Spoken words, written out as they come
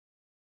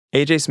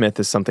A.J. Smith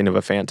is something of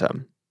a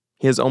phantom.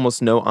 He has almost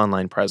no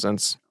online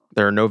presence.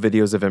 There are no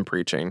videos of him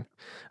preaching.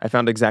 I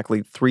found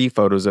exactly 3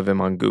 photos of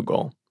him on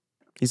Google.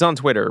 He's on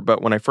Twitter,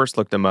 but when I first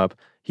looked him up,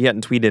 he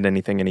hadn't tweeted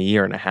anything in a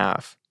year and a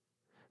half.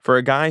 For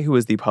a guy who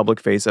is the public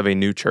face of a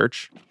new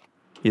church,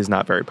 he is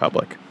not very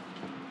public.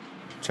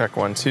 Check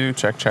 1 2,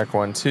 check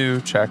 1 2,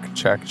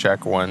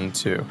 check 1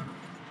 2.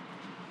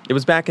 It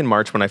was back in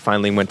March when I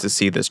finally went to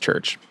see this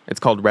church. It's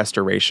called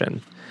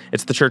Restoration.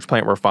 It's the church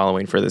plant we're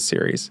following for this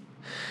series.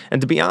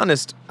 And to be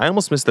honest, I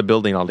almost missed the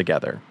building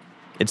altogether.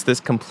 It's this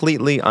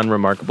completely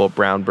unremarkable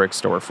brown brick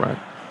storefront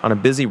on a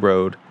busy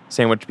road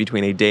sandwiched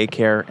between a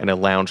daycare and a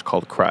lounge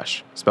called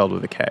Crush, spelled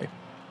with a K.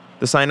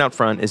 The sign out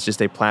front is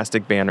just a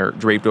plastic banner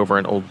draped over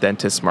an old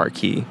dentist's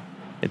marquee.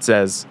 It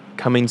says,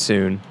 "Coming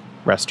soon,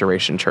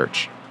 Restoration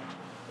Church."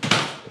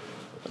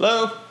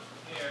 Hello?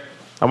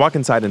 I walk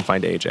inside and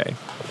find AJ.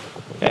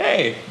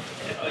 Hey!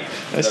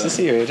 Nice to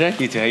see you, AJ.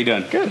 You too, how you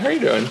doing? Good, how are you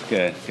doing?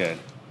 Good.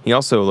 He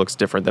also looks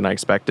different than I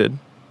expected.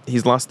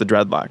 He's lost the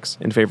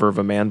dreadlocks in favor of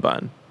a man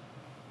bun.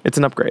 It's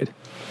an upgrade.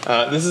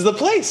 This is the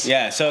place.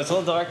 Yeah, so it's a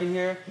little dark in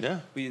here.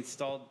 Yeah. We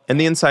installed... And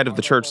the inside of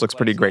the church looks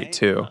pretty great,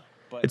 too.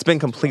 It's been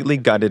completely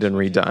gutted and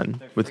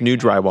redone, with new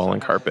drywall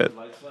and carpet.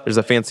 There's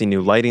a fancy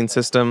new lighting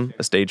system,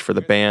 a stage for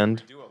the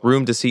band,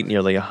 room to seat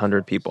nearly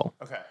 100 people.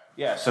 Okay.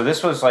 Yeah, so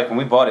this was like, when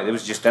we bought it, it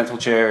was just dental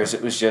chairs.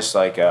 It was just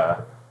like...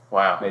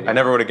 Wow. I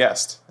never would have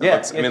guessed.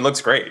 It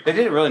looks great. They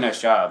did a really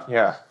nice job.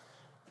 Yeah.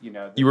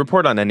 You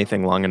report on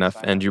anything long enough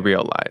and you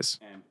realize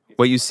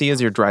what you see as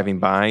you're driving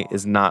by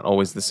is not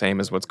always the same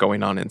as what's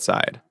going on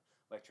inside.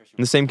 And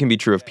the same can be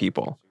true of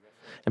people.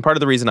 And part of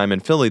the reason I'm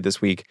in Philly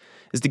this week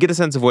is to get a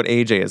sense of what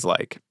AJ is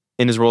like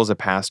in his role as a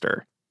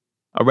pastor,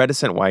 a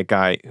reticent white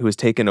guy who has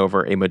taken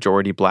over a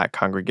majority black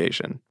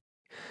congregation.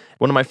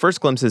 One of my first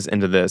glimpses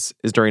into this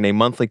is during a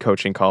monthly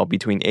coaching call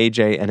between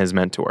AJ and his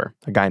mentor,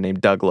 a guy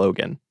named Doug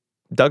Logan.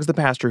 Doug's the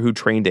pastor who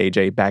trained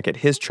AJ back at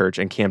his church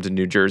in Camden,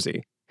 New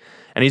Jersey.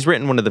 And he's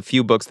written one of the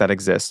few books that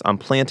exist on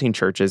planting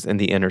churches in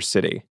the inner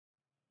city.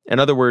 In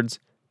other words,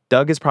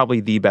 Doug is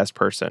probably the best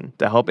person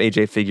to help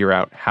AJ figure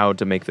out how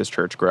to make this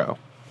church grow.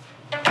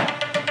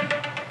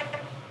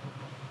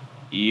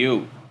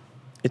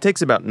 It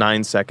takes about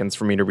 9 seconds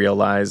for me to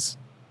realize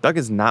Doug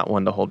is not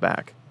one to hold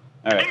back.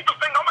 All right. The thing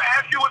I'm going to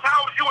ask you is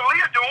how you and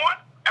Leah doing?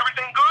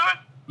 Everything good?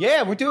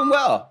 Yeah, we're doing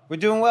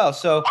well.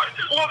 So...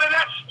 Well, then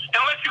that's,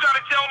 unless you got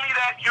to tell me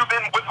that you've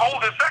been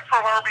withholding sex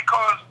from her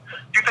because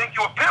you think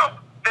you're a pimp,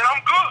 then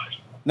I'm good.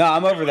 No,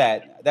 I'm over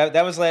that.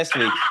 That was last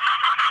week.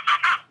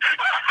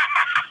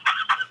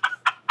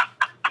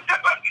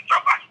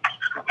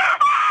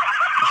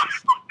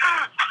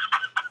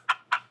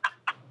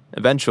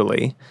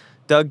 Eventually,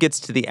 Doug gets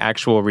to the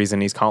actual reason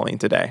he's calling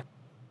today.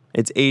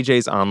 It's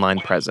AJ's online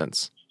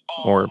presence,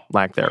 or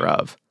lack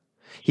thereof.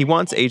 He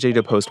wants AJ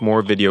to post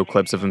more video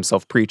clips of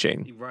himself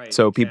preaching,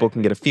 so people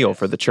can get a feel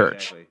for the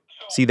church.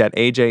 See that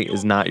AJ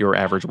is not your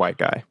average white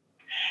guy.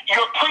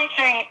 Your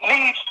preaching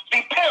needs to be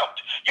pimped.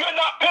 You're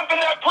not pimping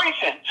that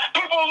preaching.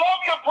 People love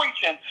your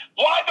preaching.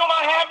 Why don't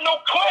I have no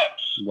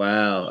clips?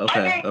 Wow,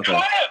 I need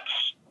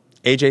clips.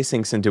 AJ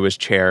sinks into his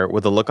chair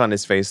with a look on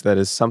his face that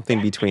is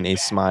something between a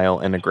smile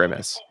and a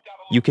grimace.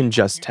 You can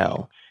just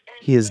tell.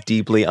 He is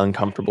deeply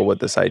uncomfortable with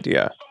this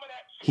idea.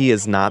 He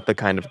is not the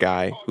kind of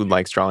guy who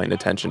likes drawing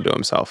attention to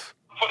himself.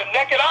 For the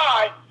naked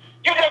eye,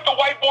 you're just a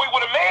white boy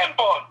with a man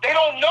bun. They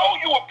don't know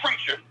you a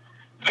preacher.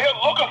 They're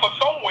looking for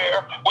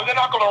somewhere where they're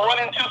not going to run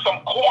into some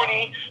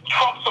corny,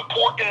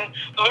 Trump-supporting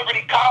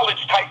Liberty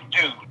College type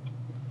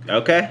dude.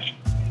 Okay.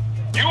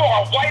 You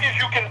are white as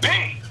you can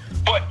be,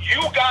 but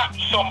you got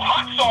some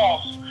hot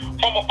sauce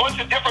from a bunch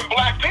of different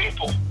black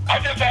people. I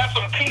just had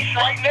some quiche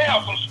right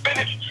now, some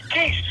spinach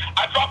quiche.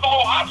 I dropped a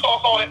little hot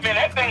sauce on it, man.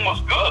 That thing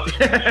was good.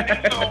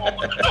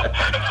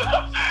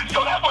 And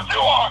so that's what you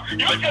are.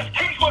 You're just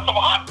quiche with some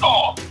hot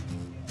sauce.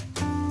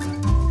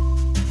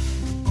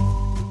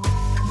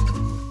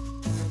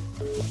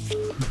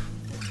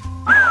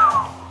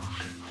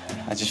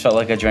 I just felt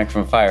like I drank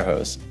from a fire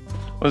hose.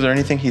 Was there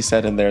anything he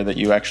said in there that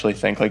you actually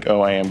think, like,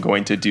 oh, I am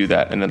going to do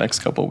that in the next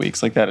couple of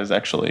weeks? Like, that is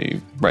actually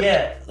right.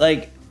 Yeah,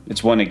 like,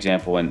 it's one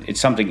example, and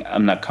it's something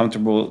I'm not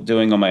comfortable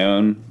doing on my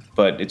own,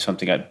 but it's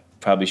something I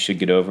probably should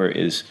get over,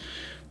 is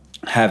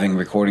having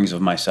recordings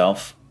of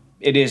myself.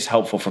 It is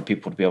helpful for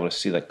people to be able to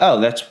see, like, oh,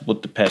 that's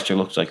what the pastor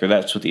looks like, or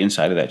that's what the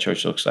inside of that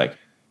church looks like.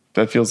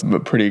 That feels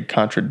pretty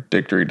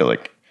contradictory to,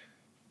 like,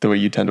 the way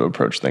you tend to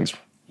approach things.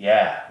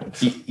 Yeah.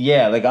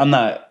 Yeah, like, I'm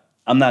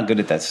not good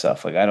at that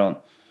stuff. Like,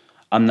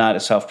 I'm not a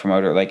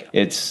self-promoter. Like,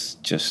 it's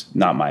just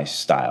not my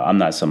style. I'm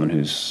not someone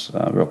who's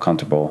real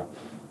comfortable,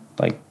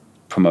 like,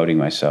 promoting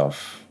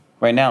myself.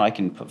 Right now, I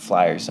can put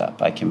flyers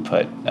up. I can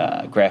put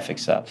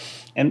graphics up.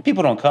 And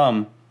people don't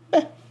come.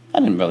 I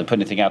didn't really put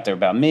anything out there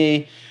about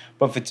me.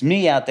 But if it's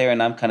me out there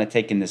and I'm kind of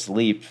taking this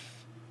leap,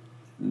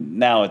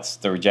 now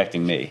they're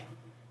rejecting me.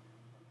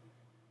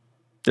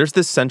 There's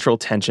this central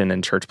tension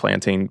in church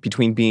planting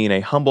between being a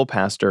humble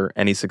pastor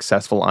and a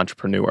successful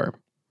entrepreneur.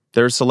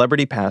 There are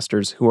celebrity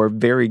pastors who are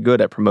very good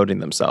at promoting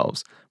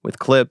themselves with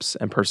clips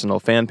and personal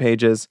fan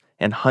pages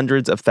and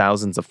hundreds of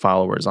thousands of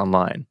followers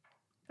online.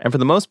 And for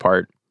the most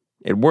part,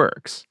 it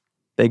works.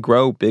 They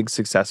grow big,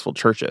 successful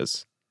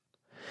churches.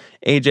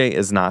 AJ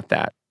is not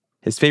that.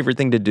 His favorite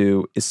thing to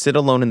do is sit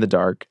alone in the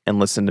dark and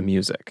listen to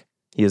music.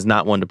 He is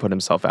not one to put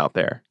himself out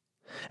there.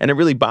 And it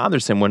really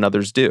bothers him when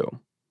others do.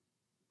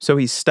 So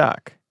he's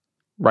stuck,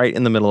 right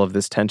in the middle of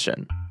this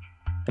tension.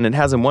 And it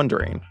has him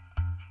wondering,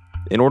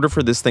 in order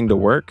for this thing to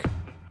work,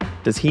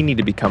 does he need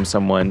to become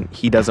someone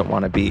he doesn't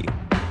want to be?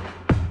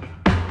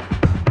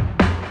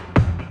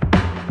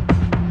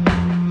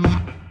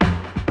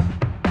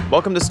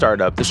 Welcome to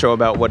Startup, the show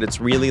about what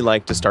it's really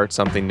like to start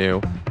something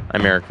new.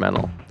 I'm Eric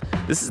Mennel.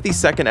 This is the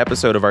second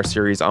episode of our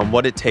series on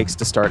what it takes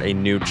to start a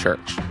new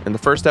church. In the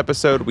first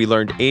episode, we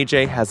learned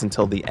AJ has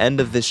until the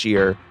end of this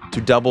year to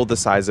double the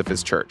size of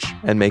his church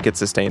and make it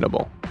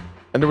sustainable.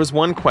 And there was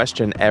one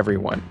question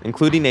everyone,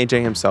 including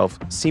AJ himself,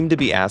 seemed to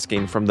be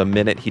asking from the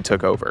minute he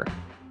took over.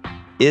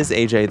 Is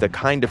AJ the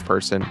kind of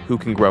person who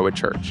can grow a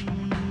church?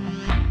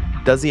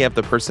 Does he have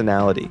the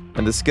personality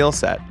and the skill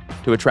set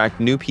to attract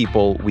new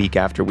people week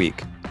after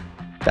week?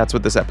 That's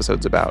what this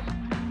episode's about.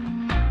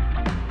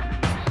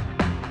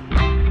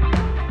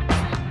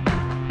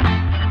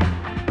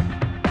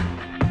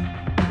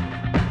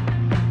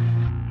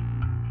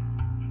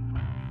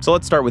 So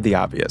let's start with the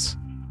obvious.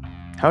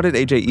 How did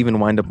AJ even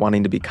wind up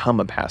wanting to become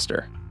a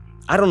pastor?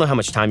 I don't know how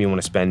much time you want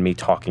to spend me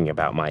talking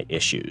about my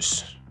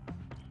issues.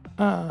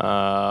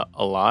 A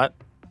lot.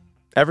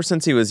 Ever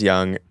since he was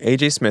young,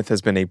 AJ Smith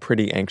has been a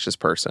pretty anxious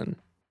person.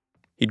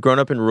 He'd grown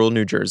up in rural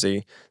New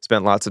Jersey,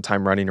 spent lots of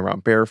time running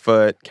around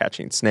barefoot,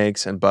 catching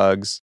snakes and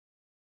bugs.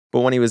 But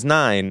when he was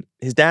 9,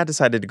 his dad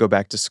decided to go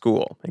back to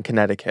school in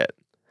Connecticut.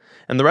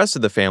 And the rest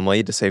of the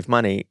family, to save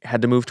money,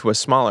 had to move to a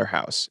smaller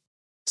house.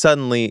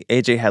 Suddenly,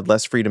 AJ had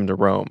less freedom to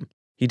roam.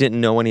 He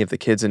didn't know any of the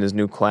kids in his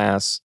new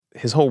class.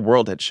 His whole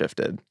world had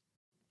shifted.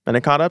 And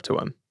it caught up to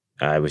him.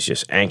 I was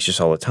just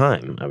anxious all the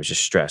time. I was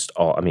just stressed.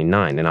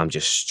 9, and I'm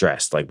just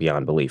stressed like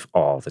beyond belief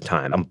all the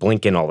time. I'm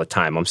blinking all the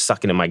time. I'm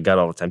sucking in my gut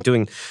all the time,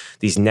 doing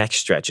these neck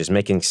stretches,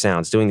 making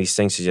sounds, doing these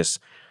things to just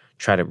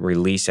try to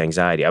release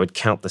anxiety. I would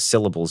count the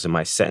syllables in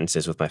my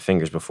sentences with my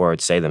fingers before I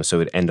would say them so it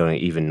would end on an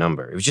even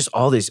number. It was just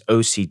all these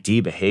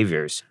OCD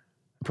behaviors.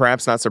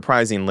 Perhaps not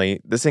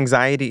surprisingly, this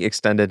anxiety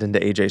extended into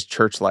AJ's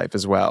church life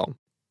as well.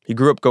 He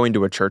grew up going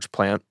to a church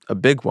plant, a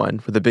big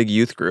one, with a big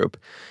youth group,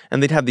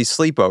 and they'd have these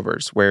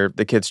sleepovers where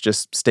the kids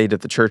just stayed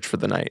at the church for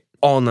the night.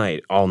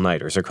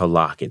 All-nighters are called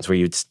lock-ins, where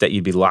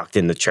you'd be locked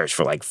in the church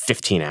for like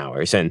 15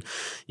 hours, and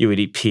you would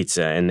eat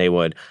pizza, and they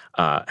would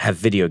have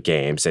video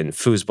games and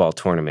foosball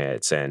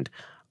tournaments, and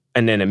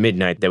then at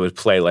midnight they would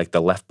play like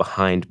the Left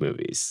Behind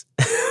movies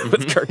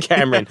with Kirk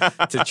Cameron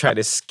to try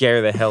to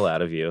scare the hell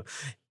out of you.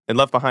 And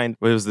Left Behind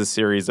was this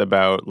series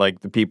about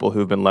like the people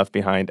who've been left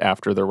behind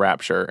after the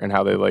rapture and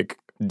how they like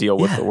deal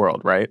with the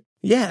world, right?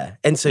 Yeah.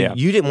 And so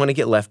you didn't want to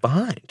get left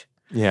behind.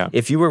 Yeah.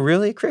 If you were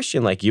really a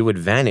Christian, like you would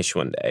vanish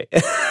one day.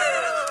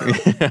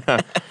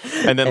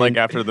 And then like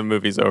after the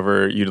movie's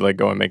over, you'd like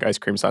go and make ice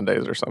cream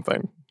sundaes or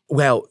something.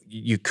 Well,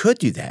 you could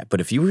do that,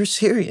 but if you were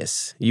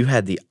serious, you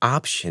had the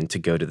option to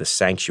go to the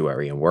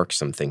sanctuary and work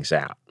some things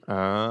out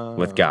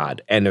with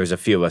God. And there was a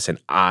few of us, and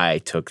I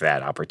took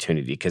that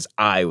opportunity because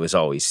I was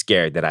always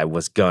scared that I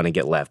was going to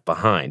get left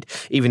behind.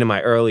 Even in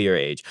my earlier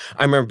age,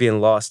 I remember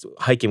being lost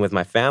hiking with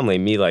my family,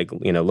 me like,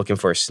 looking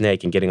for a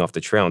snake and getting off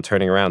the trail and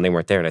turning around. They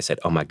weren't there. And I said,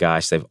 oh my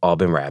gosh, they've all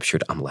been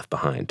raptured. I'm left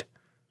behind.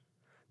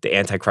 The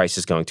Antichrist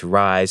is going to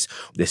rise.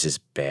 This is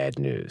bad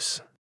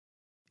news.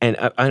 And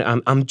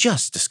I'm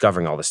just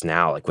discovering all this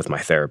now, like with my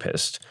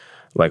therapist,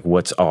 like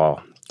what's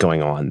all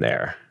going on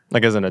there.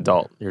 Like as an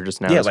adult, you're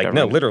just now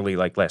literally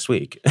like last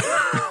week.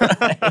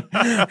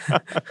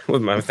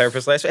 With my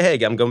therapist last week,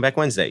 hey, I'm going back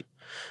Wednesday.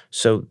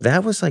 So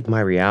that was like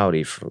my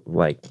reality for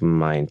like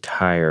my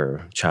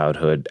entire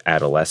childhood,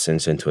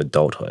 adolescence into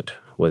adulthood,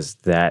 was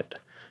that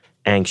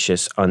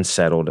anxious,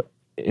 unsettled,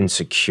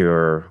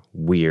 insecure,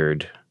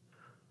 weird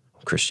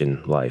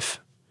Christian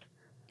life.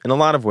 In a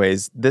lot of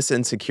ways, this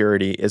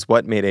insecurity is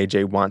what made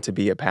AJ want to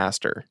be a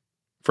pastor.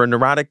 For a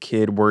neurotic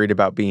kid worried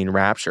about being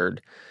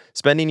raptured,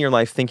 spending your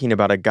life thinking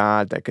about a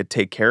God that could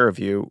take care of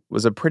you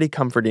was a pretty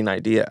comforting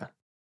idea.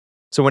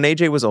 So when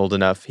AJ was old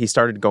enough, he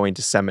started going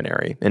to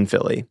seminary in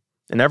Philly.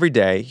 And every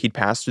day, he'd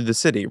pass through the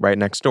city right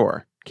next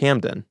door,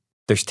 Camden.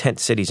 There's tent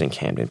cities in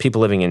Camden,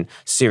 people living in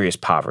serious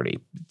poverty,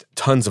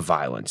 tons of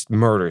violence,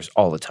 murders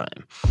all the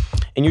time.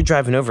 And you're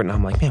driving over, and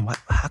I'm like, man,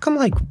 how come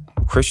like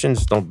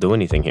Christians don't do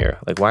anything here?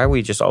 Like, why are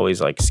we just always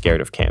like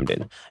scared of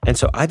Camden? And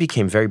so I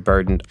became very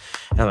burdened,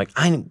 and I'm like,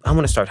 I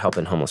want to start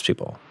helping homeless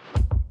people.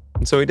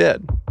 And so he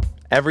did.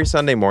 Every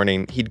Sunday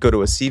morning, he'd go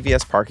to a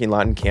CVS parking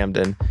lot in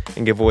Camden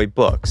and give away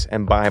books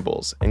and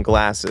Bibles and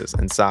glasses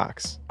and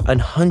socks. And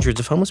hundreds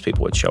of homeless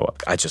people would show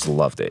up. I just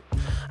loved it.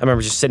 I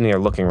remember just sitting there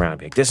looking around and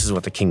being like, this is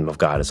what the kingdom of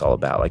God is all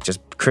about. Like just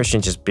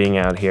Christians just being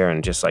out here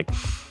and just like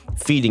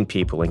feeding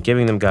people and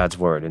giving them God's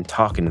word and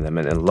talking to them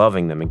and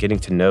loving them and getting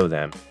to know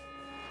them.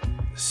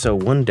 So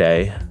one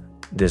day,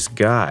 this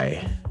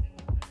guy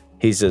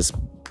He's this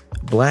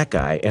black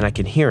guy, and I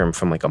can hear him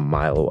from like a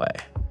mile away.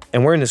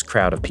 And we're in this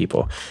crowd of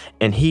people,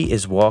 and he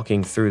is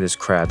walking through this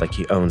crowd like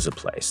he owns the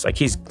place. Like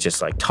he's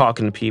just like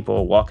talking to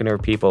people, walking over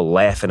people,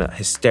 laughing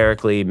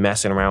hysterically,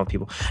 messing around with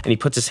people. And he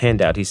puts his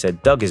hand out. He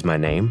said, "Doug is my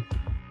name."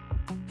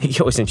 He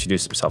always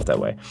introduced himself that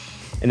way.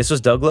 And this was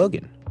Doug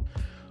Logan.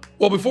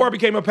 Well, before I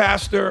became a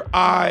pastor,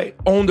 I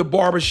owned a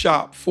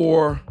barbershop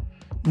for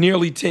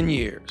nearly 10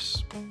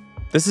 years.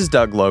 This is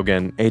Doug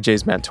Logan,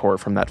 AJ's mentor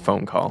from that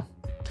phone call.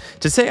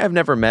 To say I've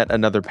never met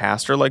another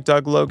pastor like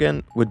Doug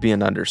Logan would be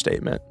an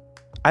understatement.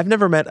 I've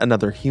never met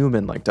another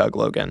human like Doug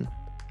Logan.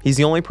 He's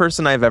the only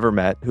person I've ever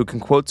met who can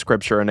quote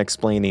scripture in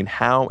explaining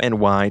how and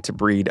why to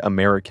breed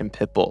American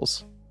pit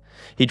bulls.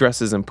 He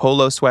dresses in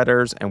polo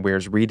sweaters and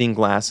wears reading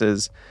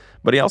glasses,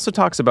 but he also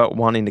talks about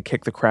wanting to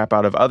kick the crap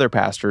out of other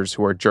pastors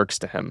who are jerks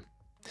to him.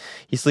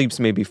 He sleeps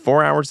maybe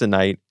 4 hours a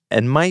night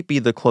and might be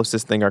the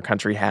closest thing our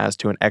country has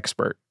to an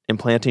expert in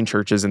planting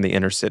churches in the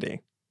inner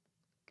city.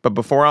 But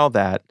before all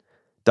that,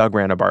 Doug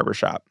ran a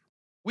barbershop.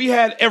 We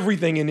had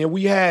everything in there.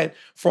 We had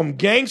from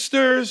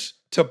gangsters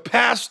to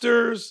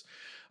pastors.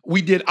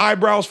 We did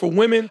eyebrows for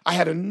women. I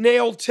had a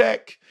nail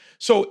tech.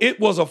 So it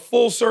was a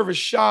full service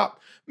shop.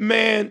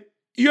 Man,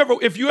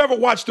 if you ever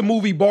watched the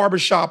movie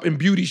Barbershop and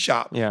Beauty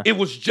Shop, it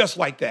was just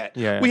like that.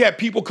 Yeah. We had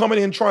people coming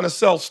in trying to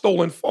sell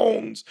stolen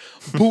phones,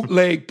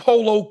 bootleg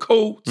polo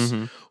coats.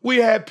 Mm-hmm. We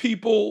had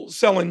people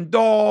selling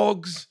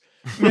dogs,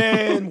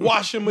 man,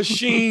 washing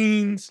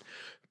machines.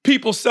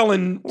 People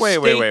selling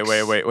steaks.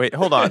 Wait.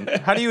 Hold on.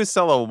 How do you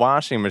sell a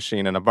washing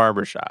machine in a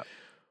barbershop?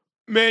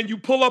 Man, you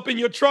pull up in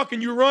your truck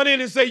and you run in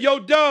and say, "Yo,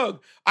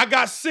 Doug, I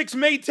got 6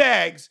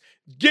 Maytags.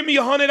 Give me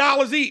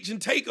 $100 each and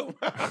take them."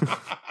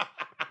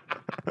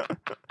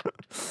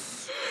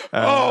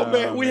 Oh,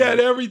 man, we had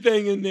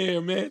everything in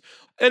there, man.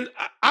 And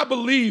I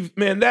believe,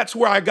 man, that's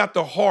where I got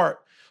the heart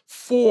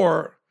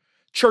for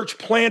church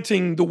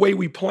planting the way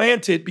we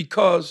planted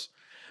because,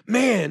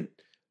 man,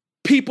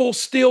 people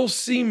still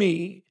see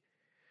me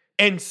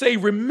and say,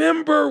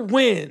 "Remember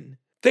when?"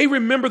 They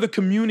remember the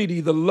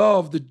community, the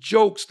love, the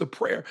jokes, the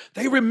prayer.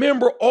 They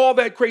remember all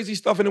that crazy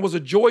stuff, and it was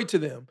a joy to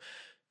them.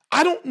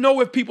 I don't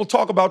know if people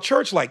talk about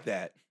church like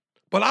that,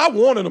 but I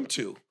wanted them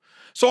to.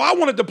 So I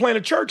wanted to plant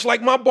a church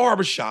like my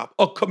barbershop,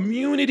 a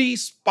community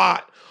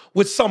spot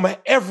with some of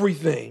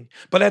everything,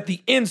 but at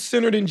the end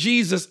centered in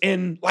Jesus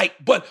and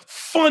but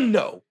fun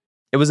though.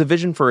 It was a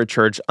vision for a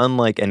church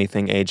unlike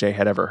anything AJ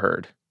had ever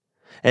heard.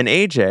 And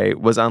AJ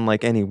was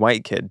unlike any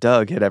white kid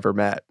Doug had ever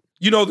met.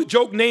 You know, the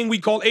joke name we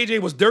called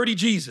AJ was Dirty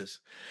Jesus,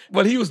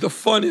 but he was the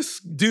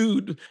funnest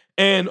dude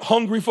and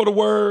hungry for the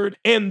word.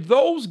 And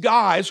those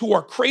guys who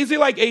are crazy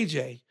like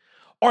AJ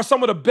are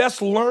some of the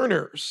best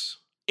learners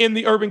in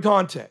the urban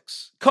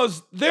context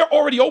because they're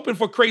already open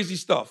for crazy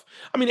stuff.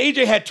 I mean,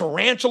 AJ had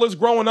tarantulas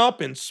growing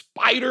up and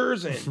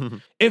spiders.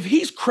 And if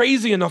he's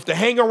crazy enough to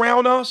hang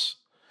around us,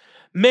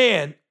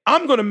 man,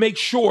 I'm going to make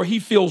sure he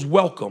feels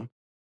welcome.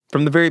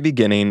 From the very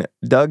beginning,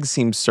 Doug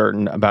seemed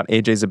certain about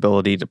AJ's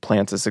ability to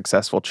plant a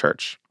successful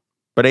church.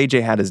 But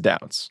AJ had his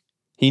doubts.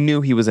 He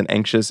knew he was an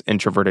anxious,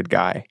 introverted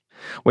guy.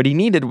 What he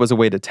needed was a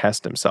way to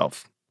test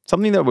himself,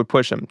 something that would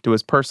push him to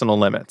his personal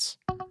limits.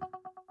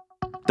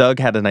 Doug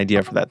had an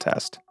idea for that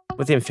test.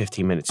 Within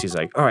 15 minutes, he's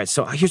like, "All right,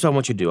 so here's what I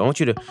want you to do. I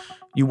want you to,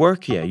 you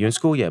work? Yeah. You're in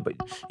school? Yeah. But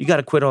you got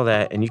to quit all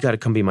that and you got to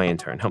come be my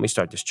intern. Help me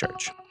start this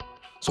church."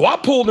 So I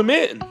pulled him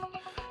in.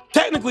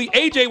 Technically,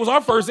 AJ was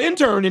our first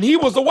intern and he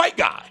was the white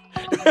guy.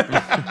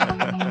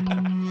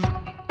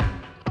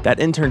 That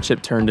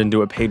internship turned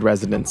into a paid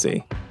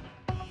residency.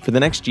 For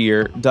the next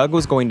year, Doug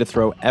was going to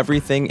throw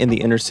everything in the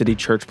inner city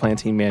church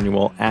planting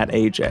manual at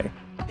AJ,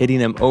 hitting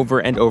him over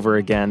and over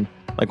again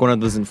like one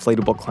of those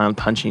inflatable clown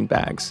punching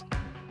bags,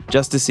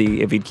 just to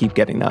see if he'd keep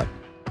getting up.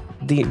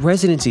 The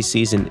residency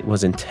season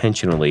was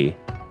intentionally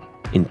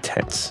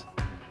intense.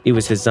 It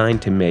was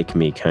designed to make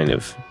me kind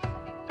of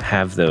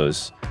have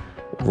those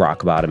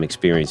rock bottom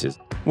experiences.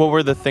 What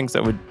were the things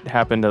that would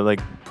happen to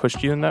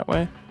push you in that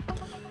way?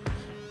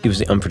 It was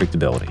the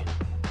unpredictability.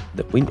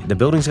 The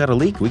building's got a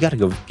leak. We got to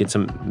go get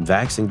some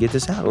vacs and get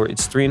this out. Or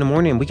it's 3 a.m.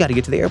 and we got to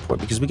get to the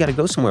airport because we got to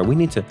go somewhere. We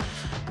need to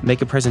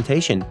make a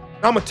presentation.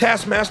 I'm a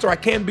taskmaster. I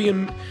can be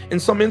in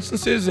some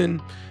instances,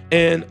 and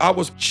I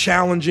was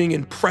challenging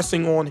and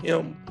pressing on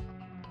him.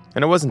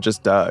 And it wasn't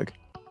just Doug.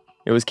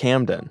 It was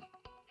Camden.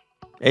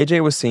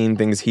 AJ was seeing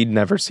things he'd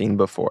never seen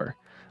before.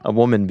 A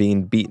woman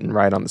being beaten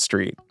right on the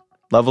street.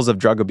 Levels of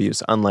drug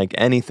abuse unlike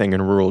anything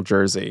in rural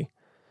Jersey.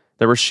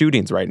 There were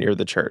shootings right near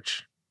the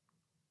church.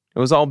 It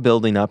was all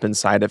building up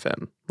inside of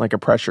him, like a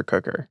pressure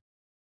cooker.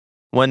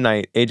 One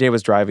night, AJ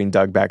was driving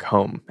Doug back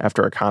home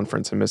after a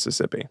conference in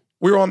Mississippi.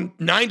 We were on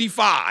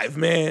 95,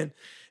 man,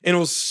 and it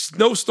was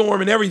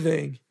snowstorm and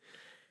everything.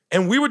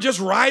 And we were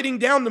just riding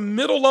down the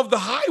middle of the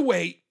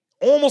highway,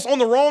 almost on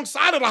the wrong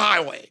side of the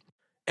highway.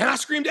 And I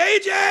screamed,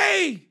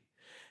 "AJ!"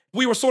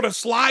 We were sort of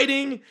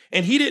sliding,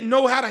 and he didn't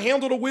know how to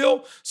handle the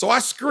wheel. So I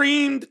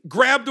screamed,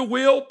 grabbed the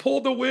wheel,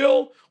 pulled the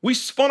wheel. We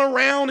spun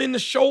around in the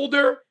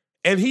shoulder,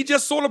 and he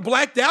just sort of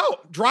blacked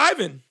out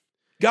driving.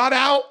 Got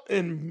out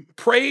and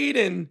prayed,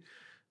 and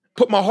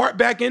put my heart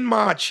back in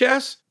my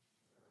chest.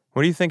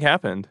 What do you think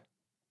happened?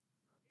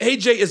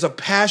 AJ is a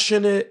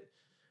passionate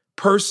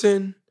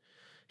person.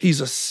 He's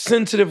a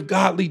sensitive,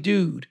 godly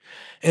dude.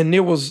 And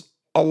there was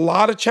a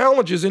lot of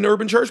challenges in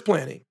urban church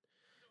planting.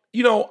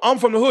 You know, I'm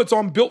from the hood, so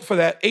I'm built for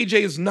that.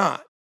 AJ is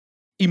not.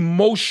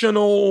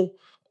 Emotional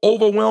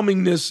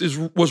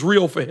overwhelmingness was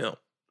real for him.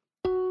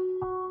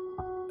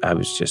 I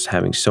was just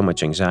having so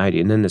much anxiety.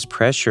 And then this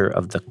pressure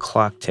of the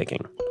clock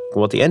ticking.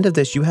 Well, at the end of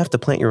this, you have to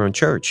plant your own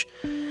church.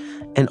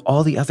 And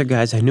all the other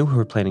guys I knew who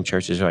were planting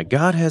churches are like,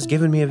 God has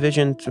given me a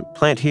vision to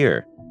plant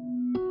here.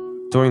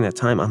 During that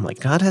time, I'm like,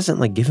 God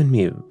hasn't given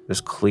me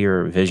this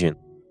clear vision.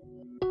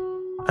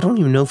 I don't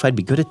even know if I'd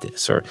be good at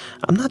this, or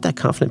I'm not that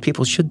confident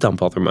people should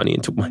dump all their money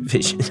into my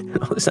vision. And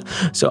all this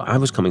stuff. So I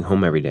was coming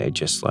home every day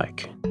just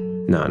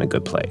not in a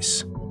good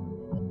place.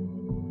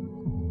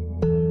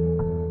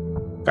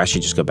 I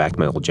should just go back to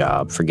my old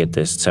job. Forget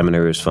this.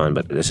 Seminary was fun,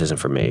 but this isn't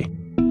for me.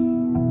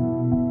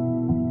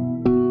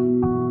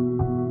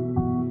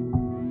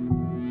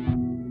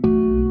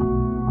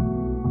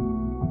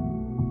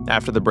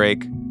 After the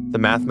break, the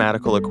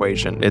mathematical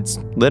equation. It's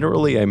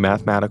literally a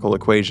mathematical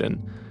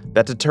equation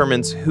that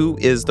determines who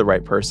is the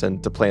right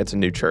person to plant a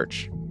new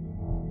church.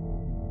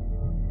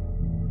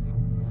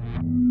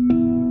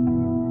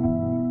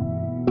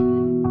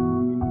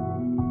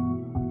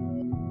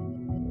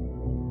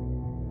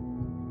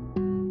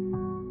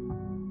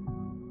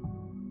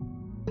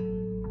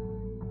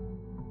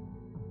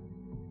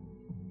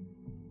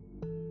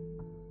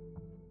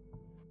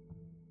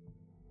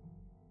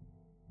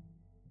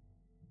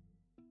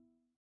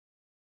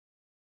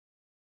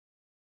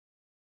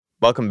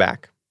 Welcome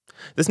back.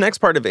 This next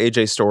part of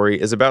AJ's story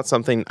is about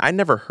something I'd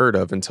never heard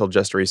of until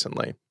just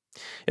recently.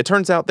 It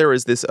turns out there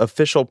is this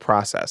official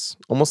process,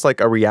 almost like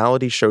a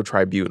reality show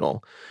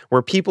tribunal,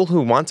 where people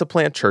who want to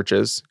plant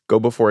churches go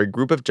before a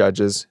group of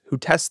judges who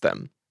test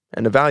them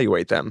and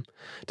evaluate them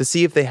to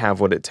see if they have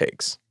what it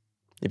takes.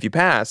 If you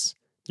pass,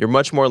 you're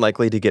much more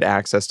likely to get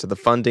access to the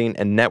funding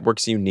and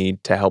networks you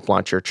need to help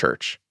launch your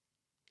church.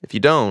 If you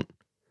don't,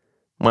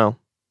 well,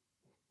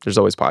 there's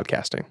always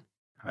podcasting.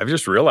 I've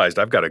just realized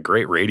I've got a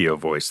great radio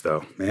voice,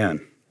 though.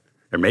 Man,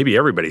 or maybe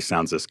everybody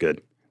sounds this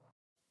good.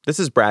 This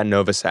is Brad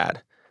Novosad.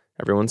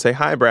 Everyone say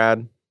hi,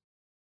 Brad.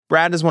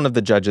 Brad is one of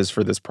the judges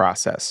for this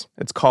process.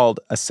 It's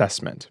called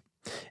assessment.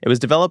 It was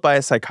developed by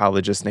a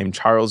psychologist named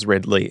Charles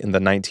Ridley in the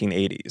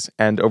 1980s,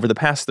 and over the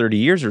past 30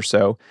 years or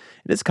so,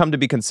 it has come to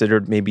be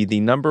considered maybe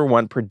the number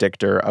one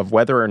predictor of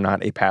whether or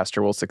not a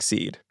pastor will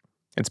succeed.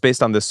 It's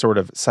based on this sort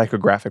of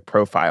psychographic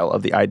profile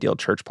of the ideal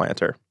church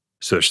planter.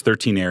 So there's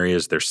 13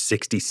 areas, there's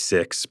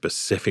 66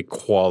 specific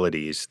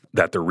qualities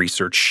that the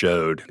research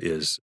showed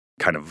is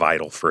kind of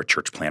vital for a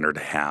church planter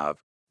to have.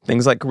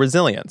 Things like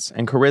resilience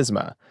and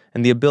charisma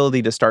and the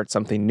ability to start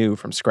something new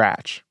from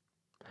scratch.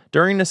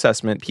 During an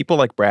assessment, people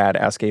like Brad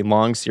ask a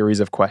long series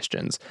of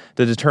questions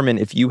to determine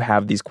if you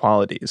have these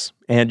qualities,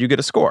 and you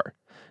get a score.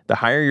 The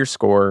higher your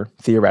score,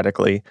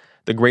 theoretically,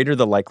 the greater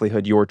the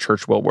likelihood your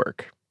church will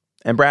work.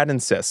 And Brad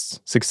insists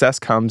success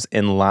comes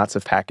in lots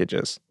of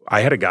packages.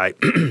 I had a guy,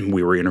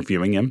 we were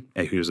interviewing him,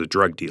 he was a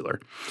drug dealer.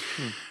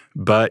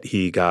 But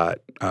he got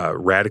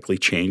radically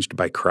changed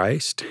by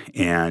Christ,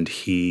 and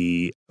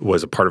he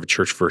was a part of a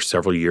church for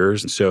several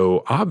years. And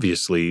so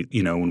obviously,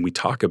 when we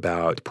talk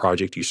about the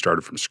project you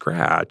started from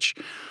scratch,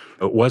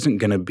 it wasn't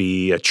going to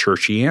be a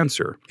churchy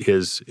answer.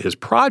 His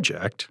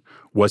project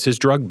was his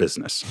drug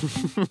business.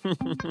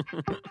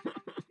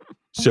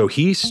 So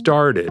he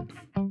started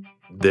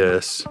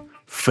this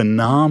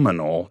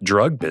phenomenal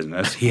drug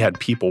business. He had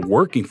people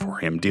working for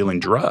him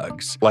dealing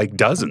drugs, like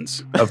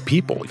dozens of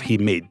people. He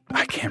made,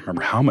 I can't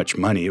remember how much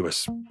money. It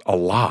was a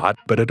lot,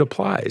 but it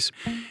applies.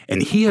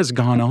 And he has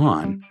gone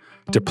on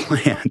to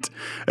plant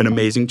an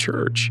amazing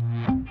church.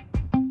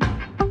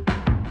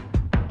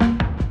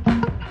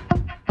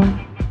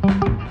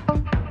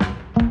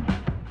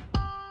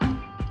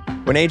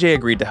 When AJ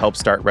agreed to help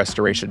start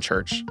Restoration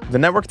Church, the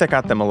network that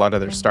got them a lot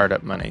of their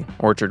startup money,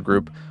 Orchard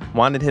Group,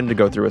 wanted him to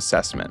go through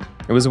assessment.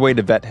 It was a way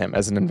to vet him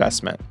as an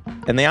investment.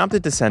 And they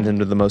opted to send him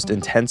to the most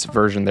intense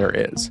version there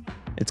is.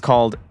 It's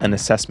called an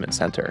assessment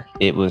center.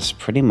 It was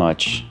pretty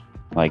much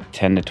like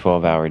 10 to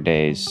 12-hour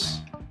days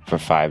for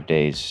 5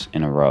 days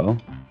in a row.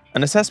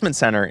 An assessment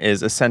center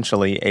is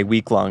essentially a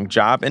week-long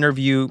job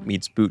interview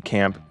meets boot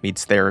camp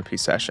meets therapy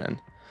session.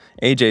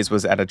 AJ's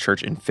was at a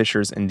church in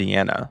Fishers,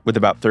 Indiana, with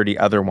about 30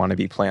 other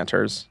wannabe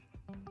planters.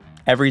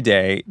 Every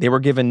day, they were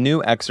given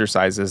new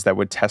exercises that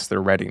would test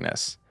their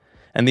readiness.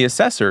 And the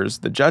assessors,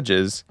 the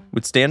judges,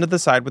 would stand to the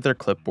side with their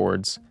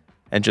clipboards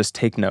and just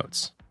take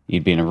notes.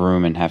 You'd be in a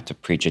room and have to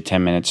preach a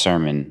 10-minute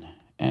sermon,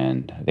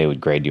 and they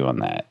would grade you on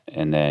that.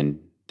 And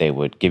then they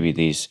would give you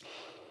these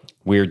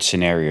weird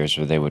scenarios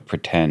where they would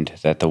pretend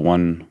that the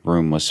one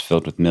room was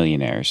filled with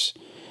millionaires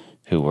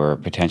who were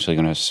potentially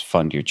going to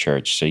fund your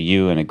church. So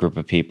you and a group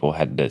of people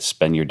had to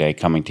spend your day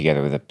coming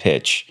together with a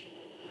pitch,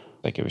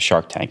 like it was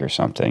Shark Tank or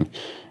something.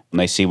 And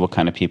they see what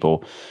kind of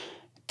people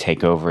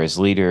take over as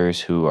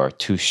leaders, who are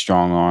too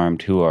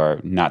strong-armed, who are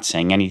not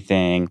saying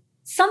anything.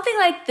 Something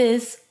like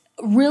this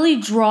really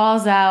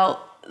draws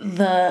out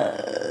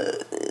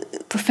the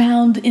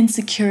profound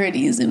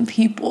insecurities in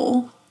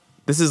people.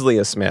 This is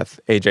Leah Smith,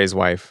 AJ's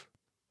wife.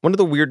 One of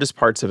the weirdest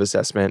parts of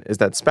assessment is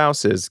that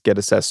spouses get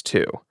assessed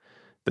too.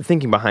 The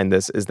thinking behind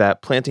this is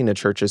that planting a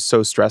church is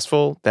so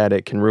stressful that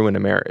it can ruin a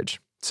marriage.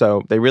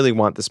 So they really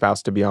want the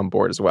spouse to be on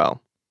board as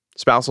well.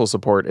 Spousal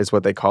support is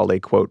what they call a,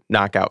 quote,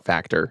 knockout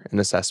factor in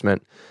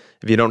assessment.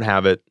 If you don't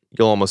have it,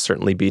 you'll almost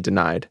certainly be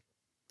denied.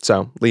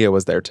 So Leah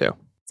was there too.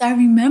 I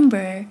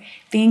remember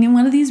being in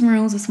one of these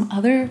rooms with some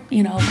other,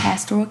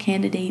 pastoral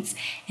candidates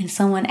and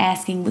someone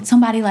asking, would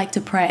somebody like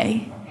to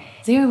pray?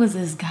 There was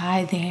this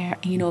guy there,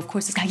 of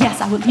course, this guy, yes,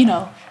 I would,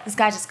 this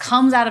guy just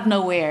comes out of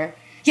nowhere.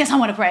 Yes, I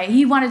want to pray.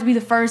 He wanted to be the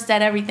first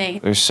at everything.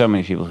 There's so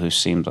many people who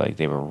seemed like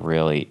they were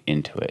really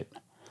into it,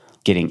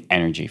 getting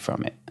energy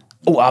from it.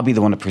 Oh, I'll be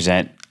the one to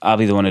present. I'll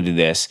be the one to do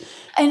this.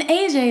 And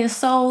AJ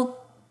is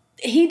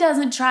he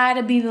doesn't try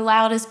to be the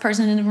loudest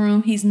person in the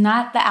room. He's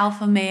not the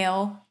alpha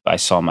male. I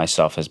saw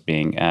myself as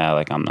being,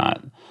 I'm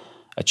not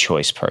a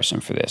choice person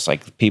for this.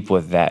 Like, people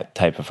with that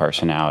type of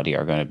personality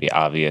are going to be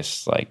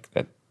obvious, like,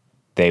 that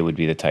they would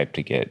be the type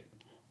to get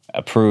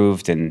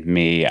approved, and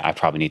me, I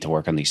probably need to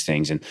work on these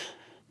things, and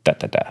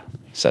da-da-da.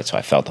 So that's how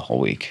I felt the whole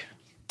week.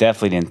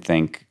 Definitely didn't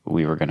think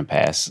we were going to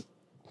pass.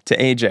 To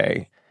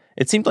AJ,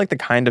 it seemed like the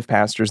kind of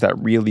pastors that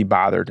really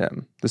bothered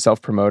him, the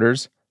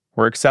self-promoters,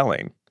 were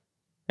excelling.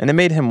 And it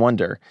made him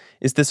wonder,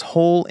 is this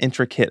whole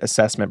intricate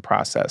assessment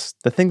process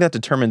the thing that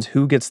determines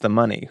who gets the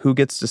money, who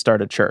gets to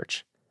start a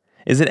church?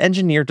 Is it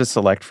engineered to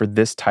select for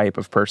this type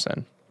of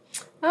person?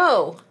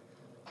 Oh,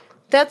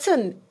 that's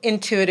an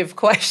intuitive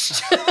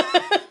question.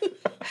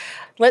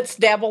 Let's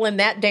dabble in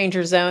that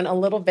danger zone a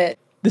little bit.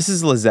 This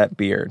is Lizette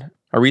Beard,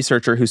 a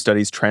researcher who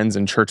studies trends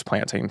in church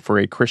planting for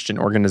a Christian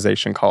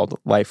organization called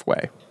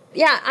Lifeway.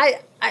 Yeah,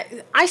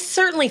 I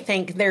certainly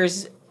think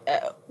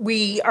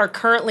we are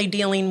currently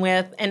dealing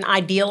with an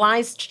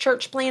idealized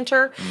church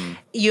planter.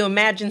 You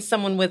imagine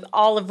someone with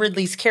all of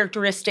Ridley's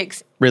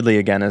characteristics. Ridley,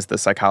 again, is the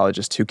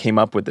psychologist who came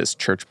up with this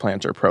church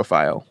planter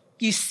profile.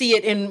 You see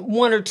it in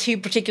one or two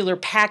particular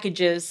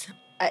packages.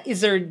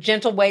 Is there a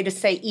gentle way to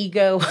say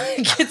ego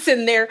gets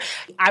in there?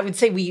 I would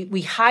say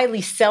we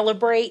highly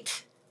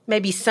celebrate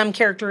maybe some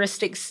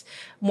characteristics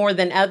more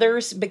than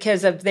others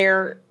because of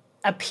their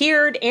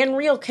appeared and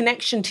real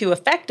connection to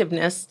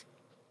effectiveness.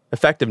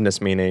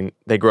 Effectiveness meaning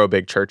they grow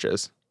big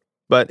churches.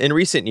 But in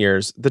recent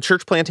years, the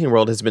church planting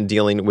world has been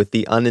dealing with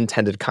the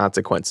unintended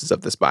consequences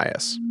of this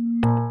bias.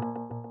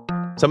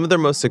 Some of their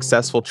most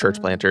successful church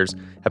planters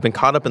have been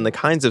caught up in the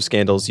kinds of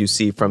scandals you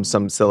see from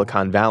some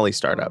Silicon Valley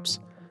startups: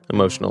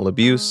 emotional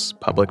abuse,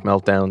 public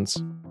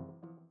meltdowns.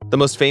 The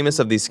most famous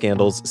of these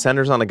scandals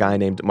centers on a guy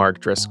named Mark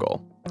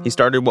Driscoll. He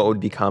started what would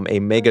become a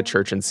mega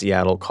church in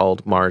Seattle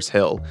called Mars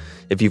Hill.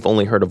 If you've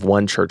only heard of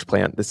one church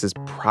plant, this is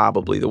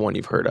probably the one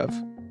you've heard of.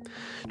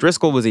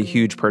 Driscoll was a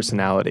huge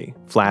personality,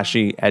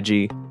 flashy,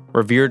 edgy,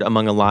 revered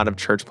among a lot of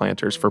church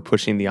planters for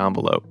pushing the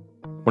envelope.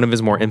 One of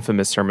his more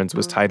infamous sermons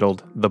was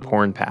titled The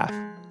Porn Path.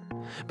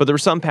 But there were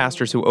some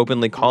pastors who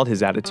openly called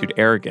his attitude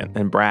arrogant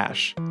and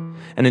brash.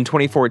 And in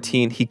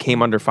 2014, he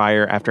came under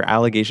fire after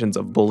allegations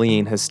of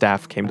bullying his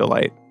staff came to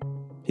light.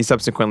 He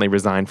subsequently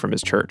resigned from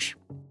his church.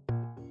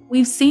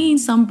 We've seen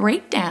some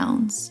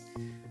breakdowns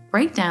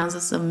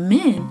of some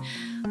men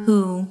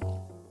who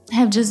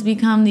have just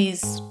become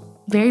these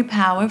very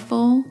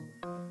powerful,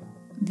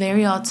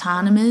 very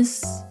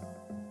autonomous,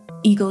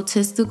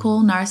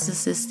 egotistical,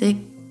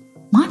 narcissistic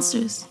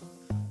monsters.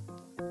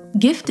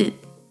 Gifted,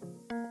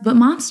 but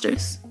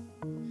monsters.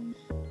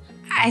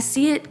 I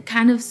see it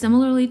kind of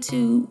similarly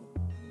to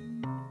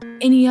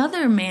any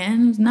other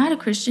man who's not a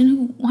Christian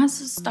who wants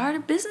to start a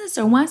business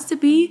or wants to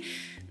be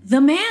the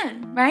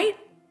man, right?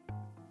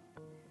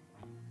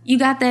 You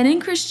got that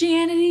in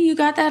Christianity, you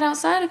got that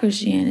outside of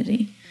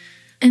Christianity.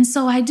 And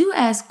so I do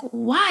ask,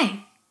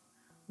 why?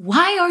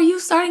 Why are you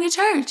starting a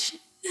church?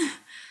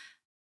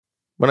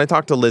 When I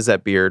talked to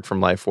Lizette Beard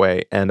from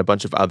Lifeway and a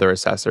bunch of other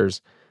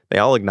assessors, they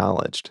all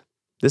acknowledged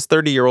this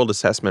 30-year-old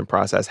assessment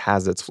process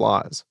has its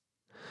flaws.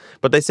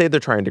 But they say they're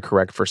trying to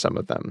correct for some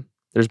of them.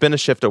 There's been a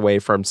shift away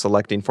from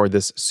selecting for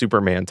this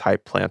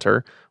Superman-type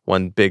planter,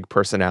 one big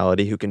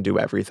personality who can do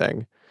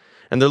everything.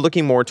 And they're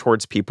looking more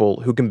towards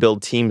people who can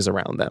build teams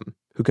around them,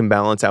 who can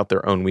balance out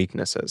their own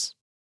weaknesses.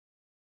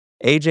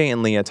 AJ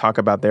and Leah talk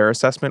about their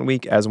assessment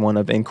week as one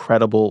of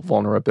incredible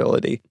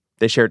vulnerability.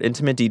 They shared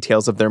intimate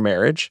details of their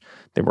marriage.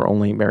 They were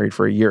only married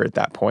for a year at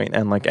that point,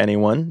 and like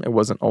anyone, it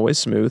wasn't always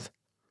smooth.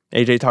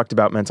 AJ talked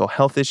about mental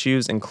health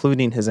issues,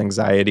 including his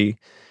anxiety.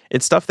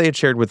 It's stuff they had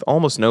shared with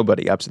almost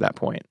nobody up to that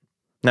point.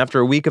 And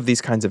after a week of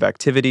these kinds of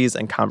activities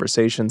and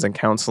conversations and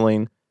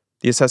counseling,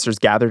 the assessors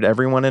gathered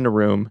everyone in a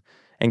room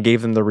and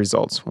gave them the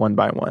results one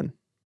by one.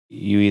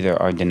 You either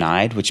are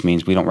denied, which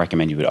means we don't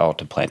recommend you at all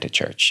to plant a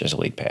church as a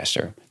lead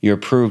pastor. You're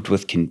approved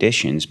with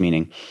conditions,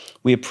 meaning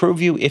we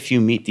approve you if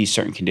you meet these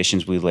certain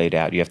conditions we laid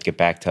out. You have to get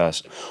back to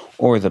us.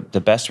 Or the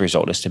best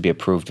result is to be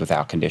approved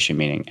without condition,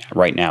 meaning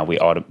right now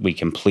we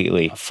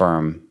completely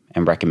affirm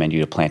and recommend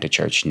you to plant a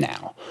church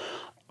now.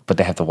 but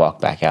they have to walk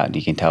back out, and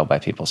you can tell by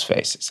people's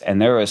faces. And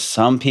there were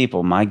some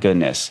people, my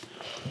goodness,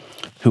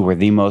 who were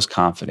the most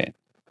confident.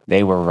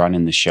 They were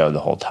running the show the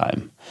whole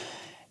time.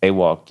 They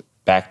walked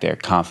back there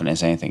confident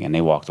as anything, and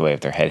they walked away with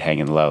their head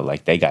hanging low,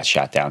 like they got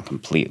shot down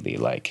completely,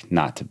 like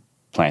not to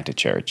plant a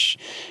church.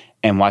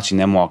 And watching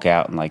them walk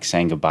out and like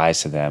saying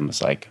goodbyes to them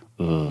was like,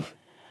 ooh.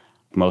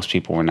 Most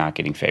people were not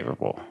getting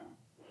favorable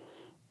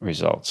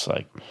results.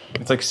 Like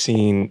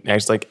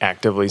it's like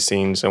actively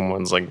seeing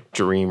someone's like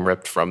dream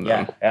ripped from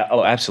them. Yeah.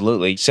 Oh,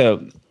 absolutely.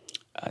 So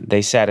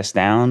they sat us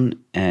down,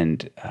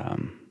 and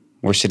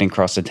we're sitting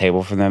across the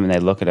table from them, and they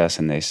look at us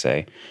and they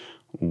say,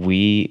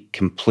 we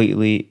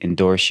completely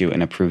endorse you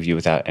and approve you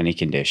without any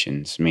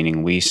conditions,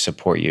 meaning we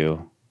support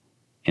you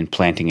in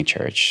planting a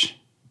church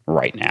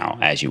right now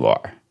as you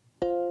are.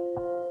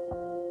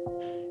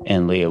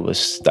 And Leah was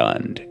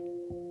stunned.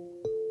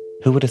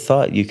 Who would have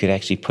thought you could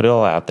actually put it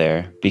all out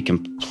there, be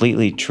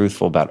completely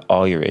truthful about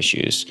all your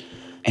issues,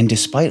 and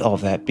despite all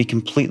of that, be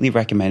completely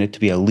recommended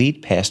to be a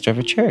lead pastor of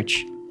a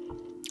church?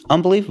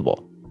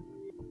 Unbelievable.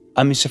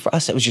 I mean, so for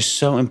us, it was just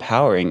so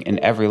empowering in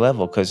every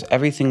level, because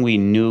everything we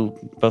knew,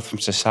 both from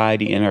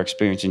society and our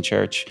experience in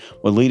church,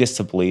 would lead us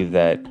to believe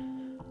that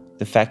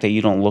the fact that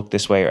you don't look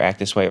this way or act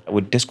this way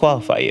would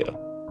disqualify you.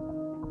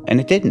 And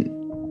it didn't.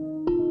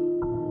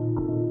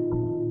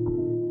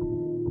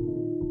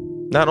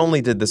 Not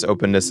only did this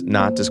openness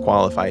not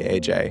disqualify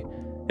AJ,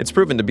 it's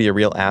proven to be a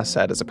real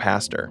asset as a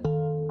pastor.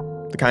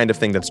 The kind of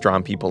thing that's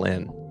drawn people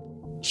in.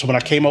 So when I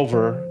came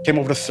over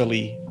to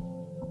Philly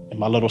in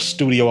my little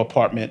studio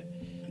apartment,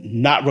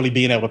 not really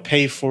being able to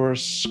pay for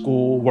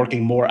school,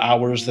 working more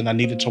hours than I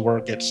needed to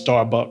work at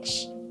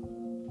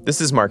Starbucks. This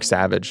is Mark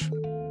Savage.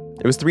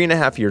 It was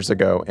 3.5 years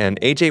ago, and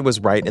AJ was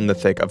right in the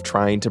thick of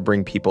trying to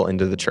bring people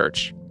into the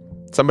church.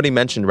 Somebody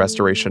mentioned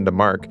restoration to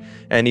Mark,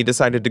 and he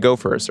decided to go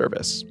for a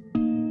service.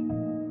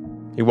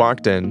 He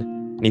walked in,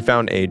 and he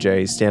found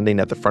AJ standing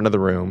at the front of the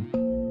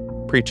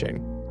room,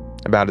 preaching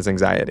about his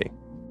anxiety.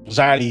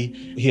 Anxiety,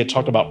 he had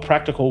talked about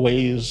practical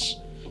ways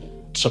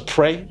to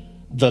pray.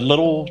 The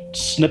little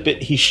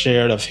snippet he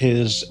shared of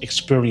his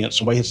experience,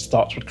 the way his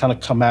thoughts would kind of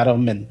come at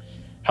him, and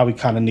how he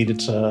kind of needed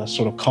to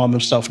sort of calm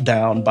himself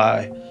down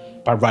by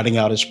writing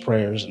out his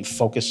prayers and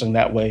focusing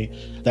that way,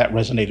 that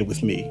resonated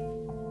with me.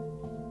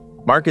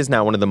 Mark is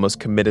now one of the most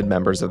committed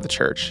members of the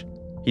church.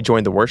 He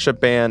joined the worship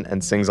band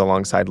and sings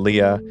alongside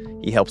Leah.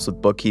 He helps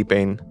with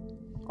bookkeeping.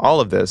 All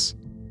of this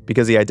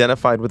because he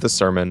identified with a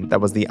sermon that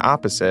was the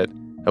opposite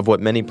of what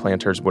many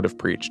planters would have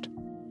preached.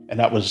 And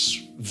that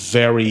was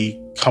very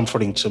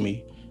comforting to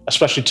me,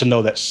 especially to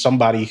know that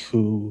somebody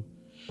who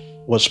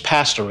was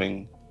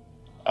pastoring,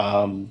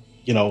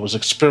 was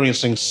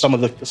experiencing some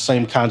of the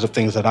same kinds of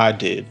things that I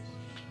did,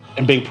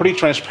 and being pretty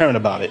transparent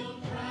about it.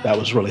 That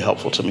was really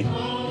helpful to me.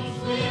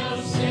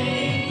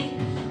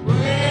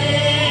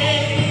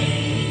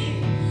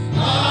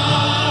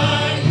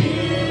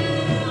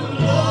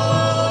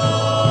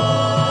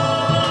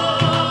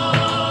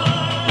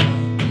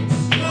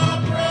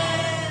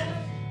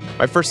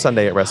 My first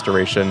Sunday at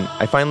Restoration,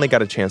 I finally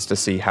got a chance to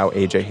see how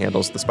AJ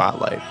handles the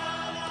spotlight.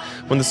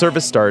 When the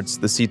service starts,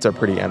 the seats are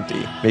pretty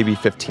empty. Maybe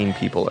 15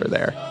 people are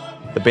there.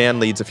 The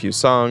band leads a few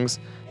songs.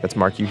 That's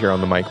Mark you hear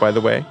on the mic, by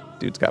the way.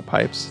 Dude's got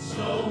pipes.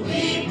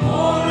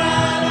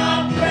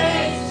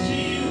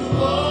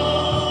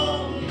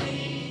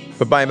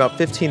 But by about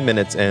 15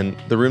 minutes in,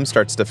 the room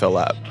starts to fill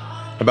up.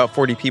 About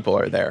 40 people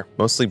are there,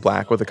 mostly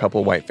black with a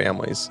couple white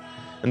families.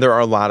 And there are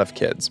a lot of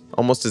kids,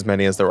 almost as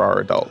many as there are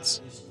adults.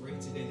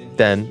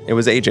 Then it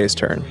was AJ's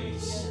turn.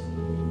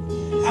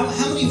 How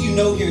many of you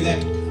know here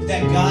that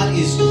God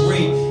is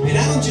great? And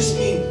I don't just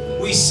mean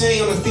we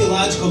say on a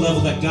theological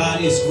level that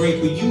God is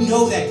great, but you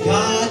know that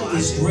God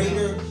is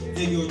greater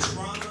than your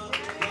trauma.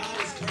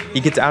 He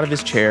gets out of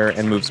his chair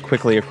and moves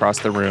quickly across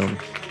the room.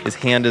 His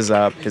hand is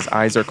up, his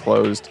eyes are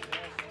closed.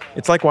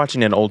 It's like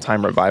watching an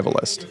old-time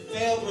revivalist.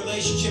 Failed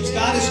relationships.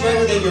 God is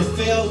greater than your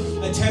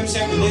failed attempts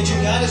at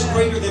religion. God is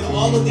greater than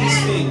all of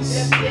these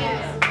things.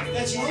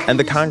 And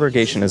the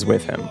congregation is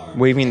with him,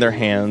 waving their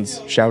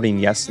hands, shouting,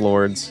 "Yes,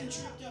 Lords."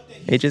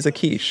 AJ's a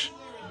quiche,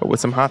 but with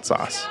some hot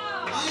sauce.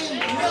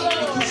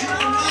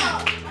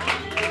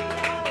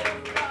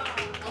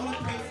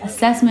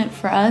 Assessment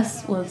for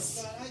us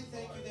was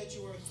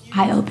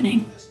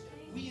eye-opening.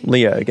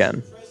 Leah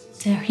again.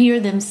 To hear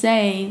them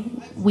say,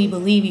 "We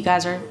believe you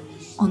guys are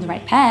on the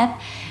right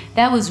path,"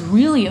 that was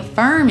really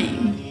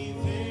affirming.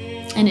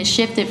 And it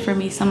shifted for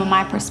me some of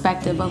my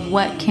perspective of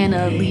what can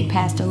a lead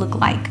pastor look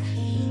like.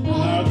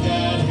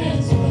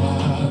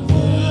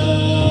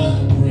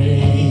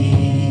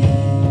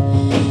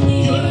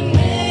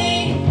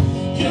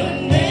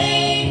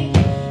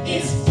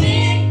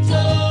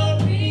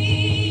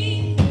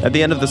 At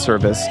the end of the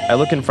service, I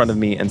look in front of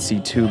me and see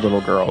two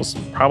little girls,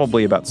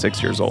 probably about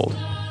 6 years old.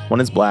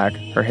 One is black,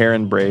 her hair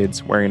in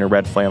braids, wearing a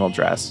red flannel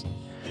dress.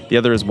 The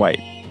other is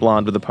white,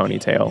 blonde with a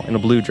ponytail, in a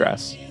blue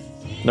dress.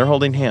 And they're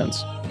holding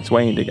hands,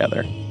 swaying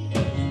together.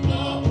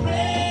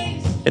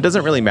 It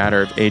doesn't really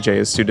matter if AJ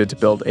is suited to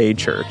build a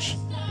church.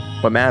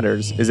 What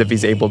matters is if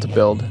he's able to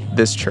build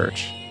this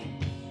church.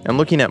 And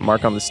looking at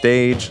Mark on the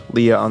stage,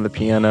 Leah on the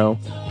piano,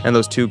 and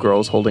those two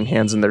girls holding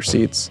hands in their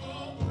seats,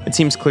 it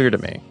seems clear to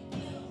me.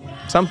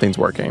 Something's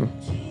working.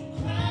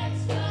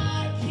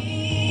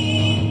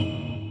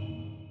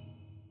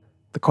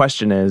 The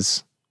question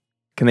is,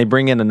 can they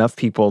bring in enough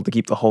people to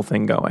keep the whole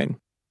thing going?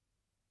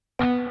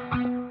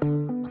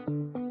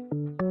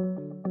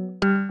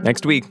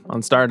 Next week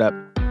on Startup.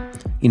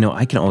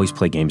 I can always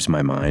play games in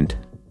my mind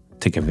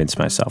to convince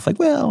myself, like,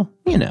 well,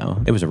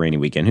 it was a rainy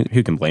weekend.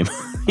 Who can blame?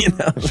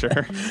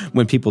 Sure.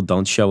 When people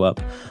don't show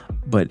up.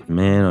 But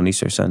man, on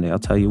Easter Sunday, I'll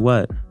tell you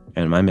what,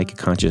 and I make a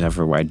conscious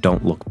effort where I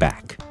don't look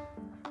back.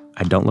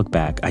 I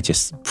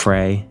just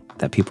pray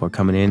that people are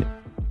coming in.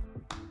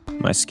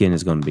 My skin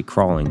is going to be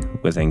crawling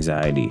with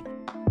anxiety.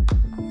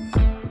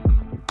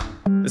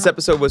 This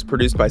episode was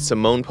produced by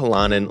Simone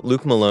Polanen,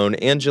 Luke Malone,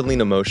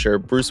 Angelina Mosher,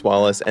 Bruce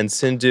Wallace, and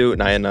Sindhu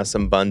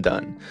Nayanasam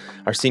Bundan.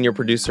 Our senior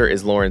producer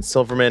is Lauren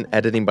Silverman,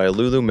 editing by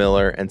Lulu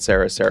Miller and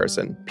Sarah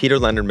Saracen. Peter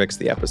Leonard mixed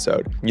the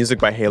episode. Music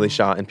by Haley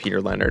Shaw and Peter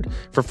Leonard.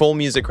 For full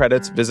music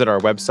credits, visit our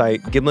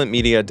website,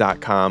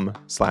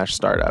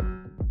 gimletmedia.com/startup.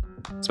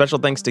 Special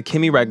thanks to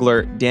Kimmy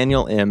Regler,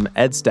 Daniel M.,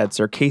 Ed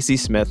Stetzer, Casey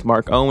Smith,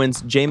 Mark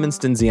Owens, Jamin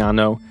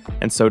Stenziano,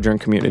 and Sojourn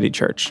Community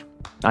Church.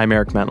 I'm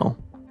Eric Mennel.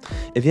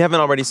 If you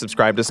haven't already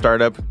subscribed to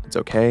Startup, it's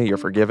okay, you're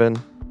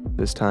forgiven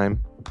this time.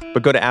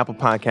 But go to Apple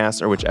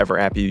Podcasts or whichever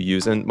app you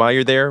use, and while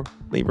you're there,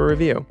 leave a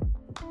review.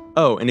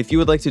 Oh, and if you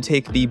would like to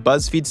take the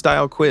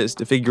BuzzFeed-style quiz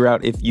to figure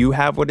out if you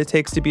have what it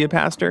takes to be a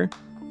pastor,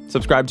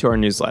 subscribe to our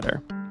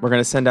newsletter. We're going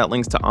to send out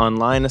links to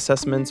online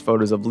assessments,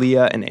 photos of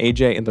Leah and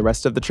AJ and the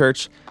rest of the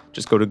church.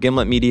 Just go to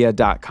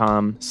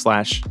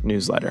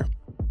gimletmedia.com/newsletter.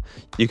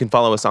 You can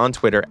follow us on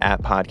Twitter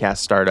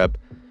 @PodcastStartup.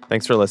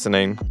 Thanks for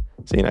listening.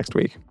 See you next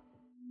week.